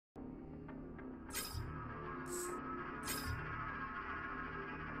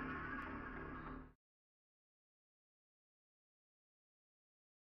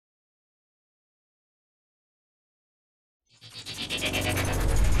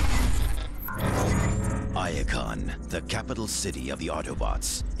Iacon, the capital city of the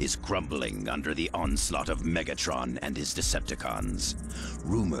Autobots, is crumbling under the onslaught of Megatron and his Decepticons.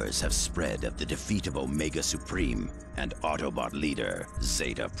 Rumors have spread of the defeat of Omega Supreme and Autobot leader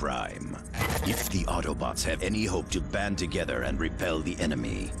Zeta Prime. If the Autobots have any hope to band together and repel the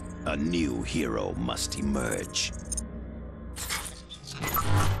enemy, a new hero must emerge.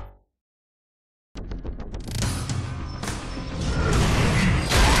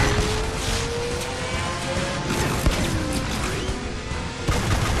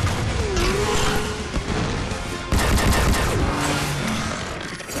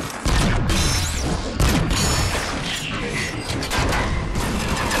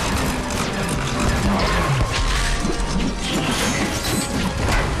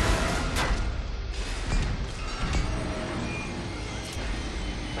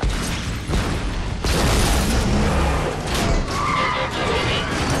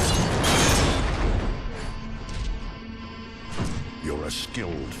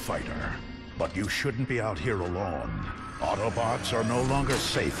 Skilled fighter, but you shouldn't be out here alone. Autobots are no longer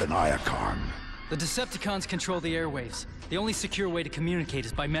safe in Iacon. The Decepticons control the airwaves. The only secure way to communicate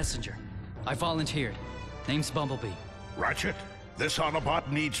is by messenger. I volunteered. Name's Bumblebee. Ratchet, this Autobot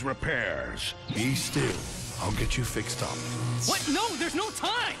needs repairs. Be still. I'll get you fixed up. What? No, there's no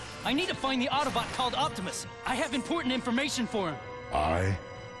time! I need to find the Autobot called Optimus. I have important information for him. I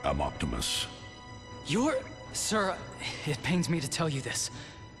am Optimus. You're... Sir, it pains me to tell you this,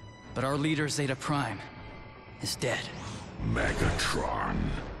 but our leader, Zeta Prime, is dead. Megatron.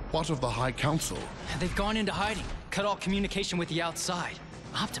 What of the High Council? They've gone into hiding, cut all communication with the outside.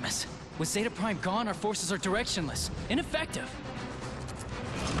 Optimus, with Zeta Prime gone, our forces are directionless, ineffective.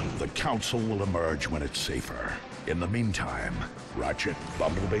 The Council will emerge when it's safer. In the meantime, Ratchet,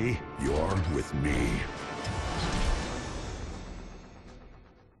 Bumblebee, you're with me.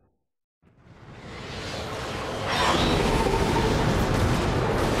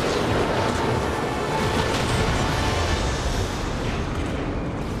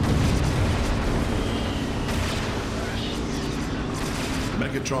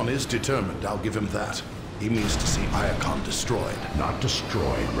 Megatron is determined, I'll give him that. He means to see Iacon destroyed. Not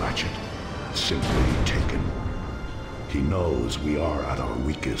destroyed, Ratchet. Simply taken. He knows we are at our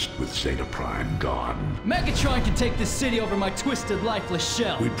weakest with Zeta Prime gone. Megatron can take this city over my twisted, lifeless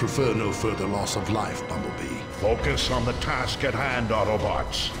shell. We'd prefer no further loss of life, Bumblebee. Focus on the task at hand,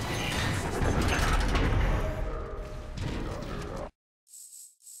 Autobots.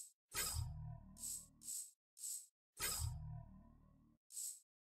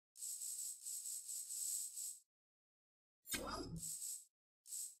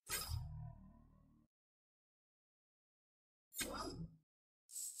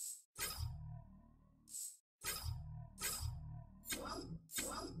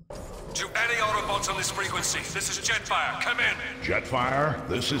 To any Autobots on this frequency, this is Jetfire. Come in. Jetfire,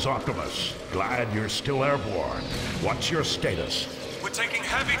 this is Optimus. Glad you're still airborne. What's your status? We're taking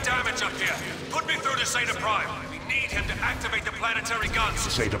heavy damage up here. Put me through to Zeta Prime. We need him to activate the planetary guns.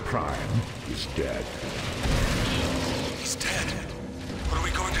 Zeta Prime is dead. He's dead. What are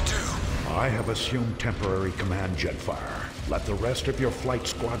we going to do? I have assumed temporary command, Jetfire. Let the rest of your flight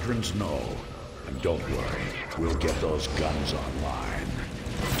squadrons know. And don't worry, we'll get those guns online.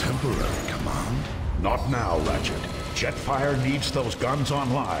 Temporary command? Not now, Ratchet. Jetfire needs those guns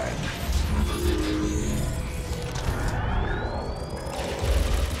online.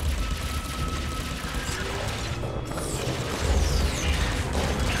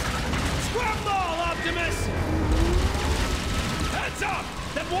 Scrap them all, Optimus! Heads up!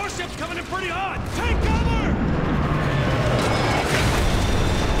 That warship's coming in pretty hot! Take cover!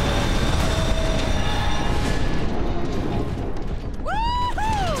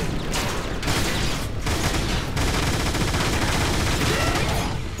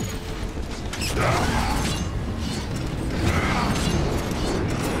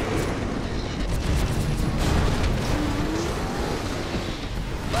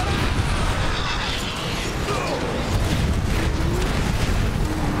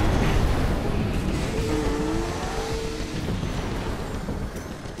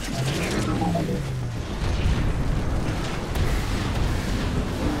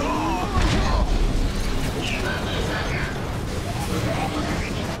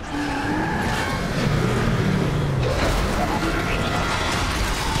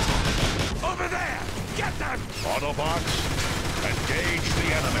 Autobots, engage the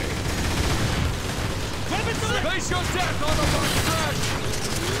enemy. Face your death, Autobot crash!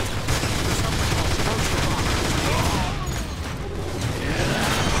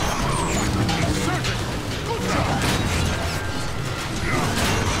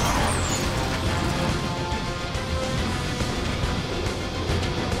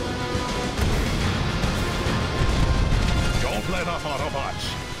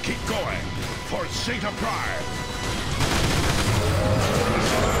 Prime!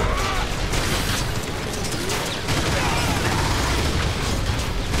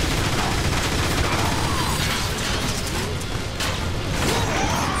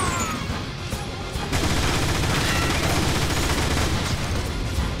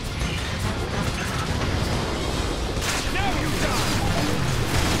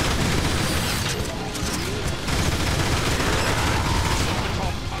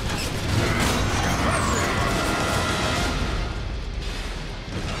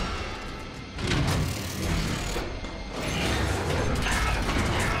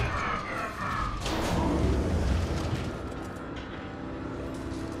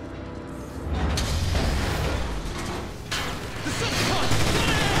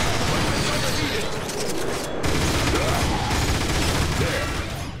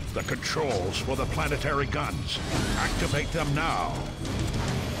 Controls for the planetary guns. Activate them now.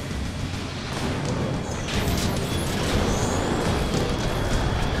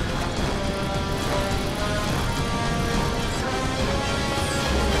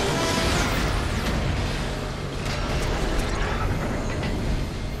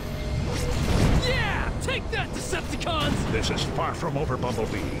 Yeah! Take that, Decepticons! This is far from over,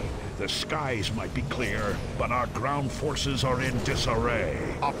 Bumblebee. The skies might be clear, but our ground forces are in disarray.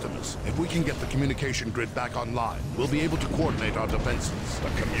 Optimus, if we can get the communication grid back online, we'll be able to coordinate our defenses. The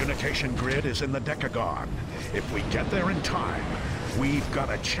communication grid is in the Decagon. If we get there in time, we've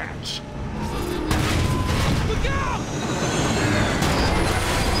got a chance. Look out!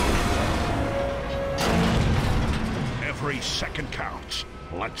 Every second counts.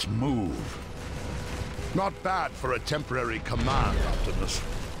 Let's move. Not bad for a temporary command, Optimus.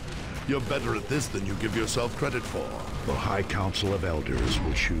 You're better at this than you give yourself credit for. The High Council of Elders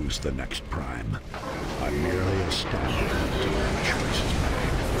will choose the next Prime. I'm merely a stand-in to their choices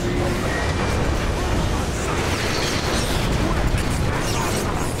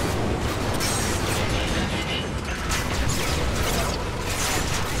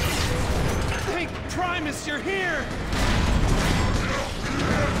Hey, Primus, you're here!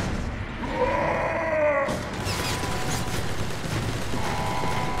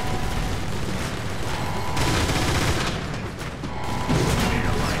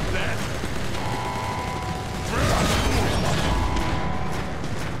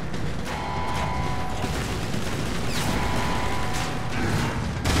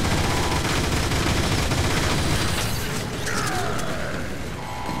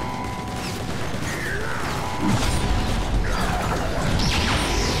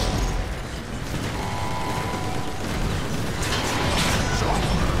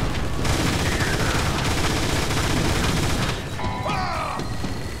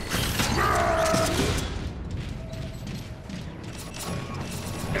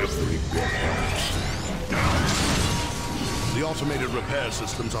 The automated repair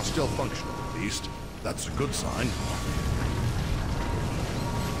systems are still functional, at least. That's a good sign.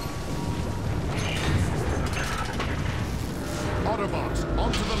 Autobots,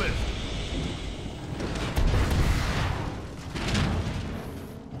 onto the lift!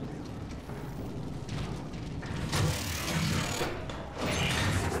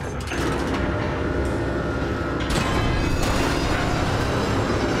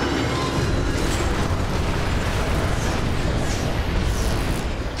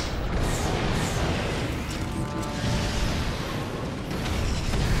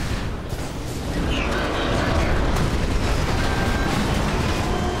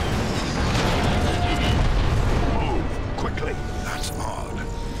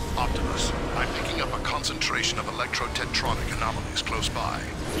 Concentration of electro-tetronic anomalies close by.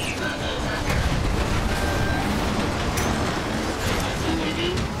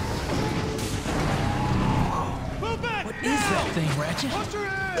 Move back! What is that thing, Ratchet?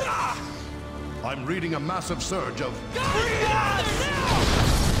 I'm reading a massive surge of...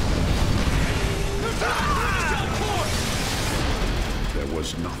 There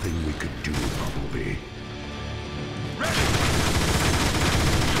was nothing we could do, Bumblebee.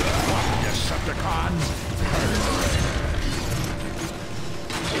 Decepticons!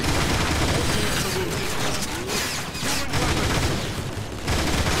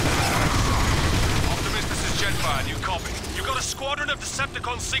 Optimus, this is Jetfire, new copy. You got a squadron of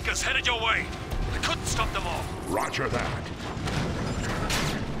Decepticon Seekers headed your way. I couldn't stop them all. Roger that.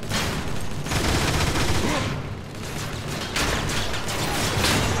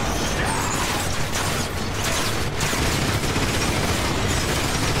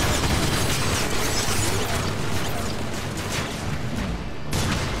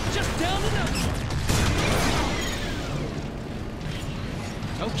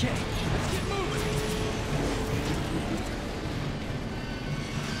 Okay, let's get moving.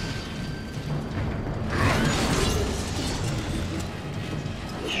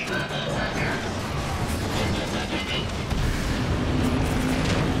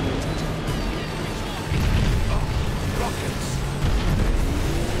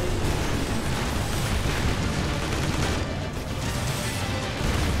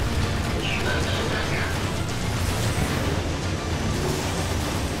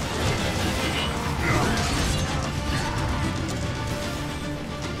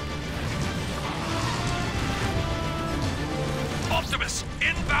 Optimus!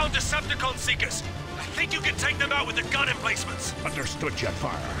 Inbound Decepticon seekers! I think you can take them out with the gun emplacements! Understood,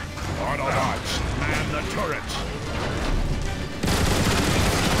 Jetfire. Autobots, man the turrets.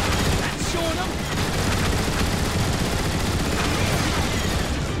 That's showing them!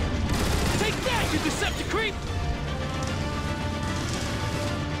 Take that, you Decepticreep!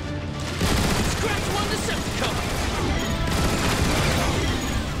 Scratch one Decepticon!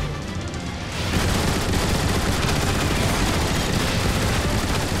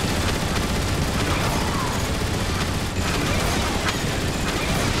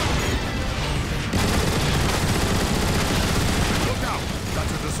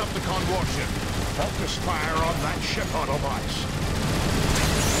 Warship. Focus fire on that ship, Autobots.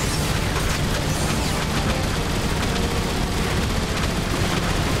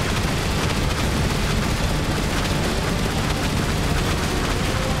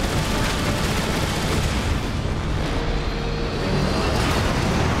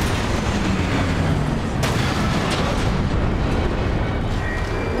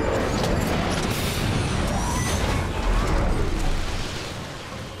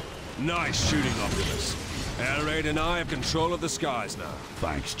 Nice shooting, Optimus. Air Raid and I have control of the skies now.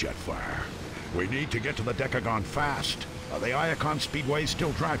 Thanks, Jetfire. We need to get to the Decagon fast. Are the Iacon speedways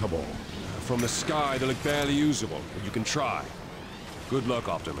still drivable? From the sky, they look barely usable, but you can try. Good luck,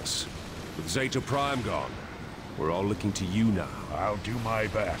 Optimus. With Zeta Prime gone, we're all looking to you now. I'll do my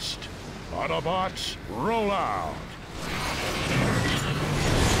best. Autobots, roll out!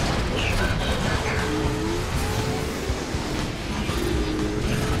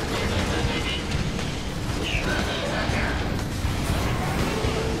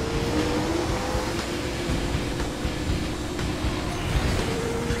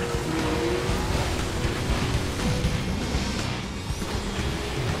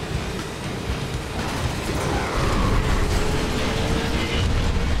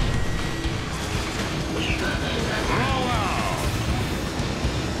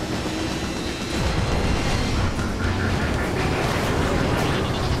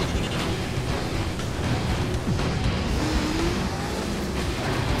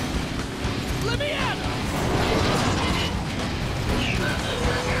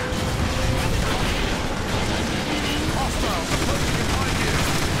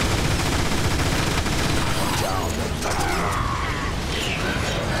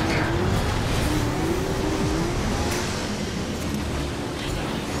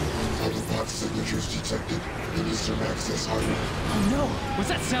 Signatures detected. Minister access hardware. Oh no! Was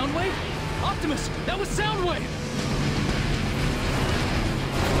that Soundwave? Optimus! That was Soundwave!